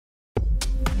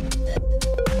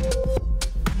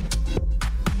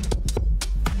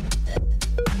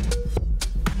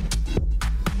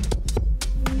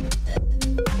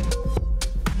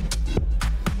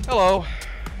Hello,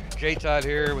 J Todd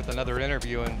here with another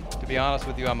interview, and to be honest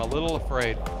with you, I'm a little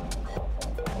afraid,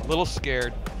 a little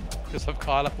scared, because I've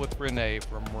caught up with Renee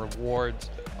from Rewards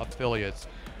Affiliates.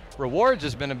 Rewards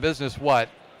has been in business, what,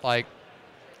 like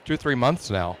 2-3 months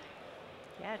now?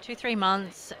 Yeah, 2-3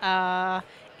 months.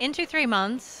 In 2-3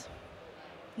 months,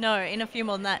 no, in a few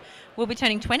more than that, we'll be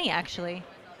turning 20 actually.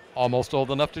 Almost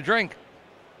old enough to drink.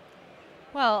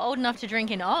 Well, old enough to drink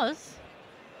in Oz.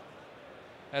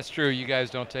 That's true, you guys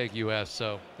don't take US,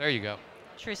 so there you go.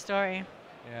 True story.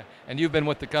 Yeah, and you've been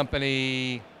with the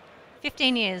company,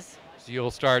 15 years. so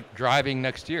you'll start driving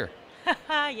next year.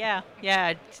 Yeah,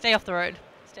 stay off the road.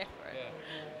 Stay off the road.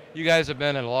 You guys have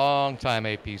been a long time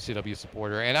APCW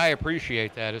supporter, and I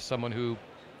appreciate that as someone who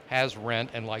has rent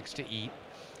and likes to eat.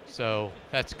 So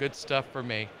that's good stuff for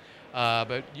me.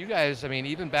 But you guys, I mean,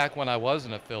 even back when I was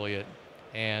an affiliate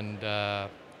and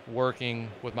working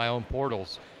with my own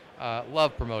portals,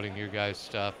 love promoting your guys'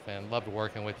 stuff and loved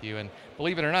working with you. And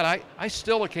believe it or not, I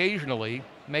still occasionally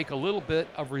make a little bit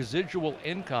of residual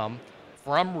income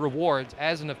from rewards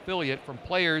as an affiliate from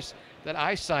players that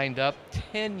I signed up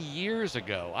 10 years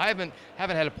ago. I haven't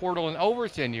had a portal in over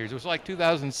 10 years. It was like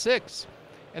 2006.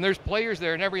 And there's players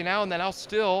there, and every now and then I'll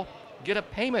still get a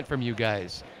payment from you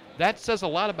guys. That says a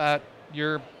lot about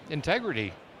your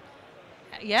integrity.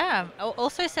 Yeah,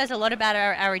 also says a lot about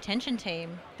our retention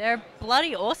team. They're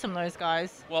bloody awesome, those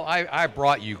guys. Well, I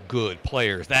brought you good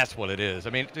players. That's what it is. I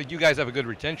mean, you guys have a good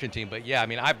retention team, but yeah, I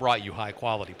mean, I brought you high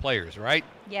quality players, right?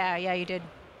 Yeah, you did.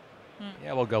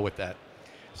 Yeah, we'll go with that.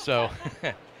 So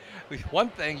one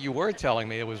thing you were telling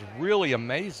me that was really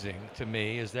amazing to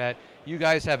me is that you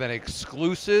guys have an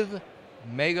exclusive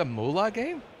Mega Moolah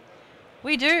game?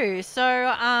 We do.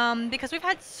 So, because we've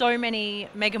had so many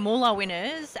Mega Moolah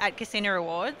winners at Casino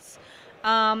Rewards,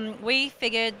 we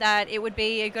figured that it would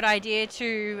be a good idea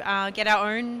to get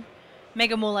our own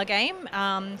Mega Moolah game.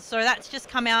 So that's just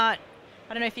come out.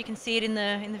 I don't know if you can see it in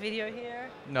the video here.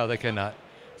 No, they cannot.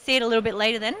 See it a little bit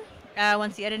later then,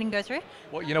 once the editing goes through.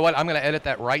 Well, you know what? I'm going to edit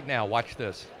that right now. Watch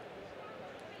this.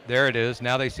 There it is.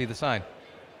 Now they see the sign.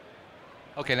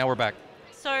 Okay, now we're back.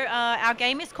 So our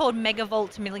game is called Mega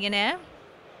Vault Millionaire.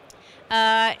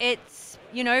 It's,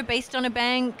 based on a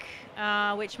bank,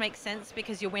 which makes sense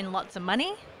because you win lots of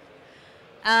money.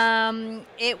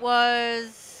 It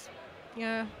was,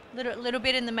 little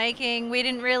bit in the making. We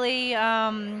didn't really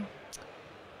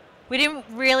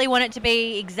want it to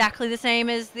be exactly the same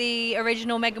as the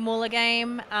original Mega Moolah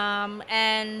game,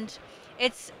 and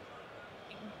it's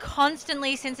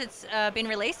constantly, since it's been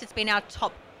released, it's been our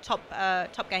top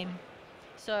game.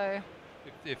 So.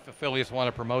 If affiliates want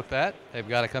to promote that, they've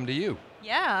got to come to you.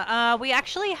 Yeah, we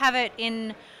actually have it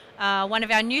in one of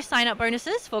our new sign-up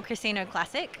bonuses for Casino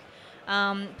Classic.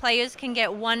 Players can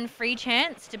get one free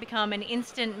chance to become an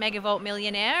instant Mega Vault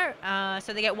millionaire.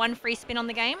 So they get one free spin on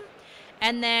the game,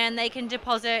 and then they can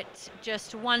deposit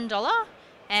just $1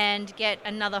 and get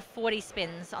another 40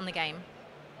 spins on the game.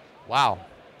 Wow.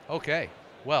 Okay.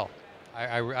 Well,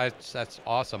 that's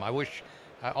awesome.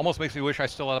 Almost makes me wish I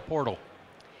still had a portal.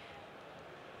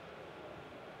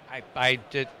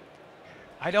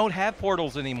 I don't have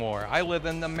portals anymore. I live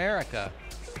in America.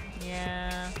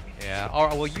 Yeah. Yeah. All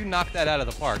right, well, you knocked that out of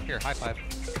the park. Here, high five.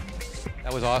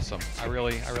 That was awesome. I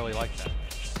really like that.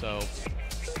 So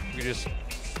we just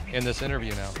end this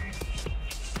interview now.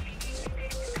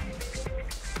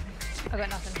 I got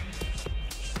nothing.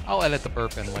 I'll edit the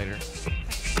burp in later.